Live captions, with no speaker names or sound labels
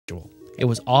factual. It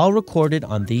was all recorded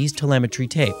on these telemetry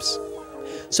tapes.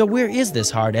 So where is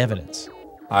this hard evidence?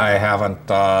 I haven't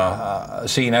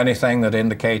seen anything that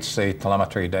indicates the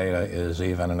telemetry data is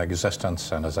even in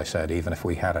existence, and as I said, even if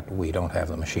we had it, we don't have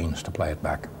the machines to play it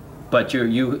back. But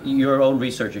your own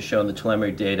research has shown the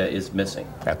telemetry data is missing.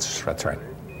 That's right.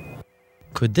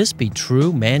 Could this be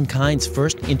true, mankind's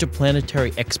first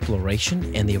interplanetary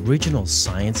exploration, and the original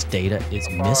science data is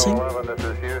missing? 11, this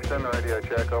is Houston, radio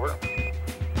check, over.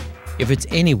 If it's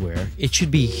anywhere, it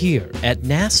should be here at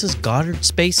NASA's Goddard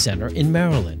Space Center in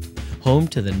Maryland, home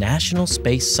to the National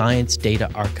Space Science Data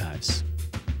Archives.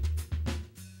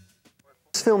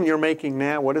 This film you're making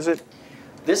now, what is it?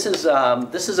 This is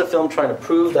a film trying to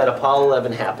prove that Apollo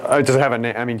 11 happened. Does it have a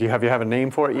name? I mean, do you have a name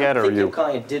for it yet, or are you? I'm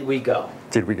calling it Did We Go?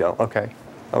 Did we go? Okay.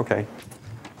 Okay.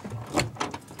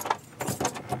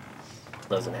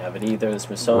 Doesn't have it either. The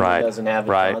Smithsonian doesn't have it.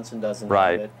 Johnson doesn't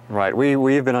have it. Right.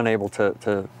 We've been unable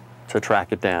to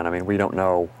track it down. I mean, we don't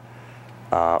know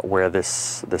where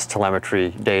this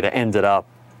telemetry data ended up,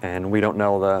 and we don't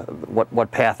know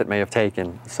what path it may have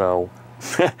taken. So,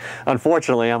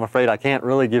 unfortunately, I'm afraid I can't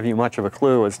really give you much of a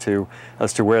clue as to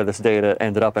where this data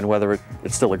ended up and whether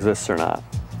it still exists or not.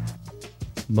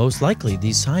 Most likely,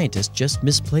 these scientists just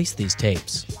misplaced these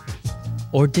tapes.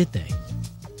 Or did they?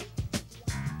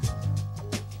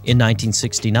 In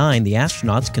 1969, the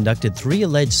astronauts conducted 3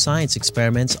 alleged science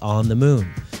experiments on the Moon,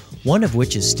 one of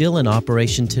which is still in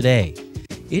operation today.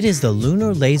 It is the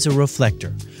Lunar Laser Reflector,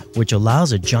 which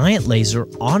allows a giant laser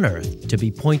on Earth to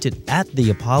be pointed at the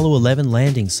Apollo 11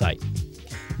 landing site.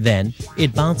 Then,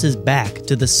 it bounces back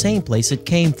to the same place it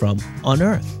came from on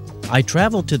Earth. I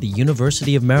traveled to the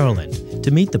University of Maryland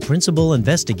to meet the principal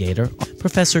investigator,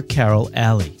 Professor Carol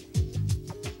Alley.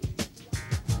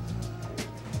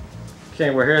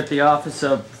 Okay, we're here at the office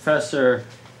of Professor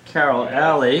Carol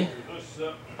Alley.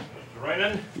 Mr.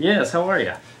 Raymond? Yes, how are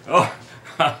you? Oh,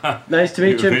 nice to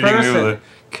meet you in person. With a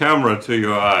camera to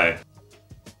your eye.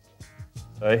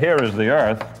 Here is the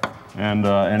Earth, and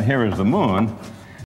here is the Moon.